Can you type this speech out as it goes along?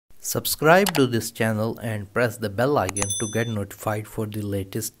Subscribe to this channel and press the bell icon to get notified for the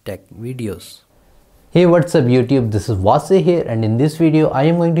latest tech videos. Hey, what's up YouTube, this is Wasay here, and in this video I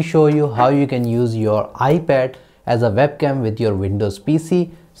am going to show you how you can use your iPad as a webcam with your Windows PC.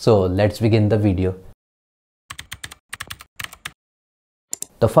 So let's begin the video.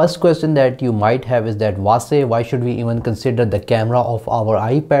 The first question that you might have is that Wasay, why should we even consider the camera of our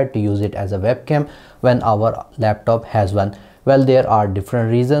iPad to use it as a webcam when our laptop has one? Well, there are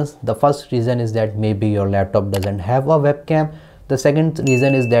different reasons. The first reason is that maybe your laptop doesn't have a webcam. The second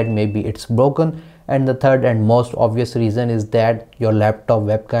reason is that maybe it's broken. And the third and most obvious reason is that your laptop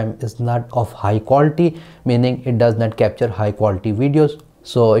webcam is not of high quality, meaning it does not capture high quality videos.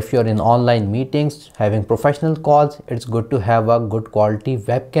 So if you're in online meetings having professional calls, it's good to have a good quality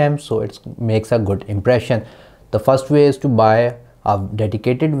webcam so it makes a good impression. The first way is to buy a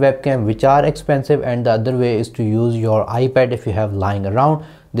dedicated webcam, which are expensive, and the other way is to use your iPad if you have lying around.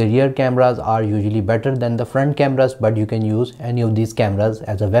 The rear cameras are usually better than the front cameras, but you can use any of these cameras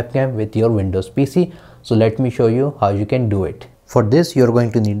as a webcam with your Windows PC. So let me show you how you can do it. For this, you're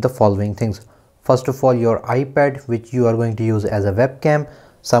going to need the following things. First of all, your iPad, which you are going to use as a webcam,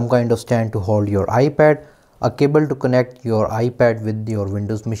 some kind of stand to hold your iPad, a cable to connect your iPad with your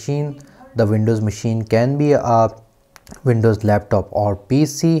Windows machine. The Windows machine can be a Windows laptop or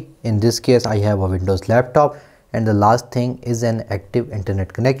PC. In this case, I have a Windows laptop. And the last thing is an active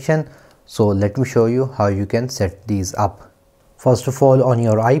internet connection. So let me show you how you can set these up. First of all, on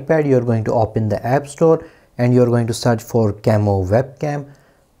your iPad, you're going to open the App Store and you're going to search for Camo Webcam.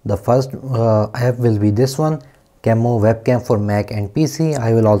 The first app will be this one, Camo Webcam for Mac and PC.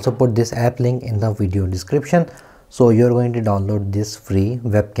 I will also put this app link in the video description. So you're going to download this free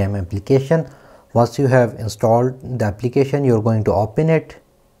webcam application. Once you have installed the application, you're going to open it.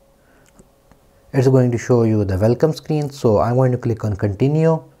 It's going to show you the welcome screen. So I'm going to click on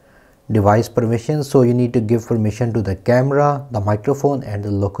continue. Device permissions. So you need to give permission to the camera, the microphone, and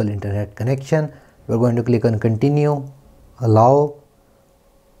the local internet connection. We're going to click on continue, allow,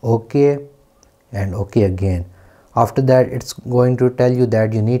 OK, and OK again. After that, it's going to tell you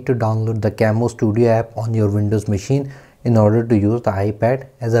that you need to download the Camo Studio app on your Windows machine in order to use the iPad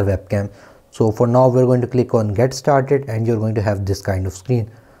as a webcam. So for now, we're going to click on get started and you're going to have this kind of screen.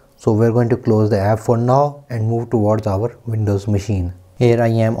 So we're going to close the app for now and move towards our Windows machine. Here I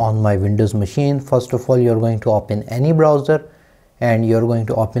am on my Windows machine. First of all, you're going to open any browser and you're going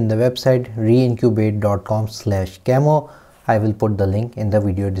to open the website reincubate.com/camo. I will put the link in the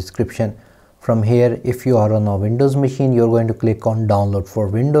video description. From here, if you are on a Windows machine, you're going to click on download for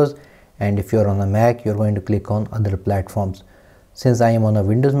Windows, and if you're on a Mac, you're going to click on other platforms. Since I am on a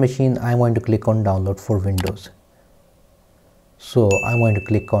Windows machine, I'm going to click on download for Windows. So I'm going to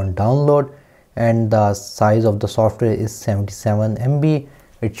click on download, and the size of the software is 77 MB.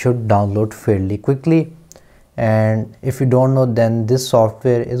 It should download fairly quickly. And if you don't know, then this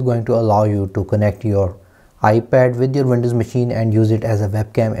software is going to allow you to connect your iPad with your Windows machine and use it as a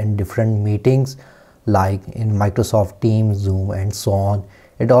webcam in different meetings like in Microsoft Teams, Zoom, and so on.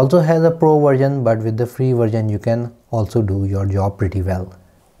 It also has a pro version, but with the free version you can also do your job pretty well.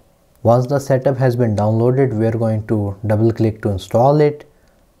 Once the setup has been downloaded, we are going to double click to install it.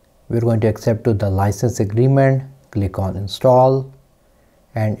 We're going to accept to the license agreement, click on install,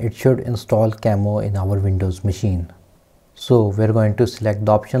 and it should install Camo in our Windows machine. So we're going to select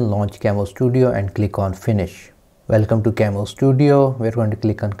the option launch Camo Studio and click on finish. Welcome to Camo Studio. We're going to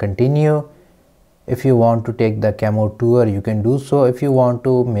click on continue. If you want to take the Camo tour, you can do so. If you want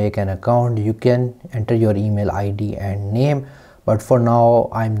to make an account, you can enter your email ID and name. But for now,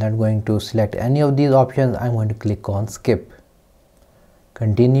 I'm not going to select any of these options. I'm going to click on skip.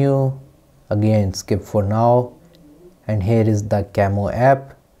 Continue. Again, skip for now. And here is the Camo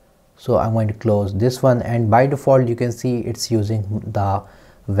app. So I'm going to close this one, and by default you can see it's using the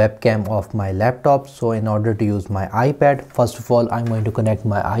webcam of my laptop. So in order to use my iPad, first of all I'm going to connect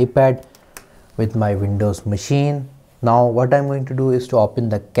my iPad with my Windows machine. Now what I'm going to do is to open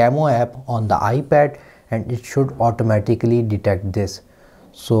the Camo app on the iPad, and it should automatically detect this.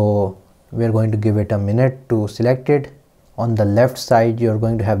 So we're going to give it a minute to select it. On the left side you're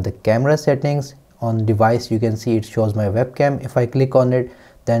going to have the camera settings. On device you can see it shows my webcam. If I click on it,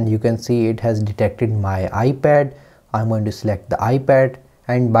 then you can see it has detected my iPad. I'm going to select the iPad,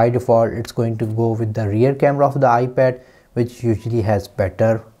 and by default it's going to go with the rear camera of the iPad, which usually has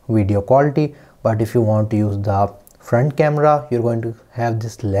better video quality. But if you want to use the front camera, you're going to have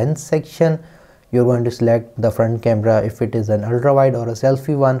this lens section. You're going to select the front camera if it is an ultra wide or a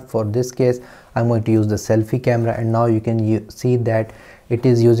selfie one. For this case, I'm going to use the selfie camera, and now you can see that it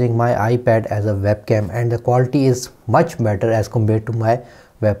is using my iPad as a webcam, and the quality is much better as compared to my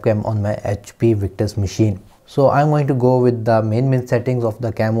webcam on my HP Victus machine. So I'm going to go with the main settings of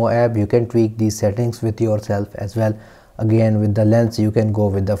the Camo app. You can tweak these settings with yourself as well. Again, with the lens, you can go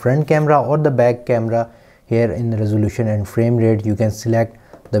with the front camera or the back camera. Here in the resolution and frame rate, you can select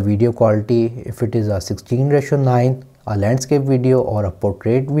the video quality, if it is a 16:9, a landscape video or a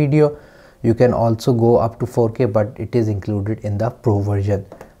portrait video. You can also go up to 4K, but it is included in the Pro version.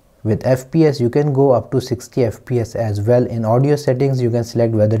 With FPS, you can go up to 60 FPS as well. In audio settings, you can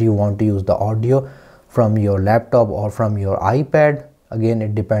select whether you want to use the audio from your laptop or from your iPad. Again,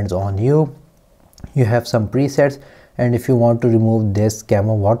 it depends on you. You have some presets, and if you want to remove this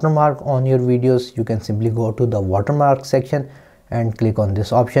Camo watermark on your videos, you can simply go to the watermark section and click on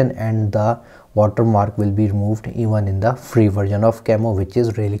this option, and the watermark will be removed even in the free version of Camo, which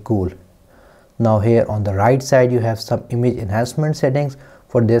is really cool. Now here on the right side, you have some image enhancement settings.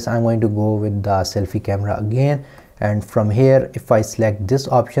 For this, I'm going to go with the selfie camera again, and from here, if I select this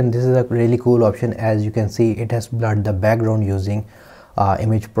option, this is a really cool option. As you can see, it has blurred the background using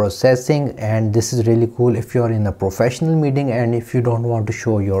image processing, and this is really cool if you are in a professional meeting and if you don't want to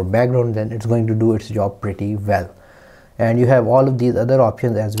show your background, then it's going to do its job pretty well. And you have all of these other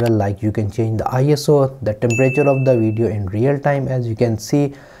options as well, like you can change the ISO, the temperature of the video in real time, as you can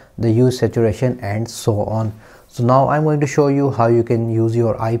see, the hue, saturation, and so on. So now I'm going to show you how you can use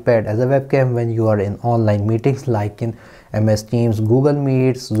your iPad as a webcam when you are in online meetings like in MS Teams, Google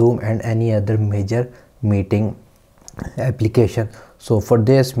Meets, Zoom, and any other major meeting application. So for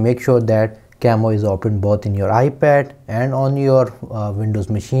this, make sure that Camo is open both in your iPad and on your Windows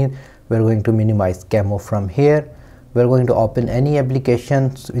machine. We're going to minimize Camo from here. We're going to open any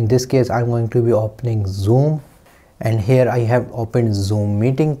applications. In this case, I'm going to be opening Zoom, and here I have opened Zoom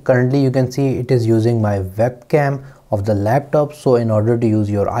meeting. Currently you can see it is using my webcam of the laptop. So in order to use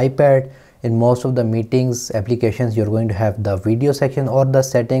your iPad in most of the meetings applications, you're going to have the video section or the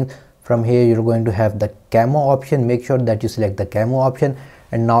settings. From here you're going to have the Camo option. Make sure that you select the Camo option,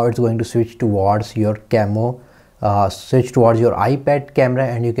 and now it's going to switch towards your Camo, switch towards your iPad camera,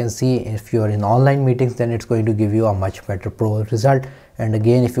 and you can see if you're in online meetings, then it's going to give you a much better pro result. And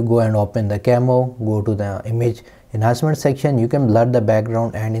again, if you go and open the Camo, go to the image enhancement section, you can blur the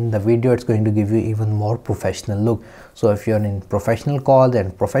background, and in the video it's going to give you even more professional look. So if you're in professional calls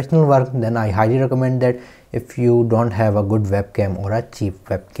and professional work, then I highly recommend that if you don't have a good webcam or a cheap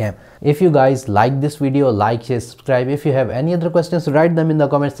webcam. If you guys like this video, like, share, subscribe. If you have any other questions, write them in the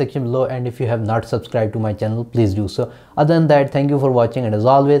comment section below, and if you have not subscribed to my channel, please do so. Other than that, thank you for watching, and as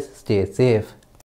always, stay safe.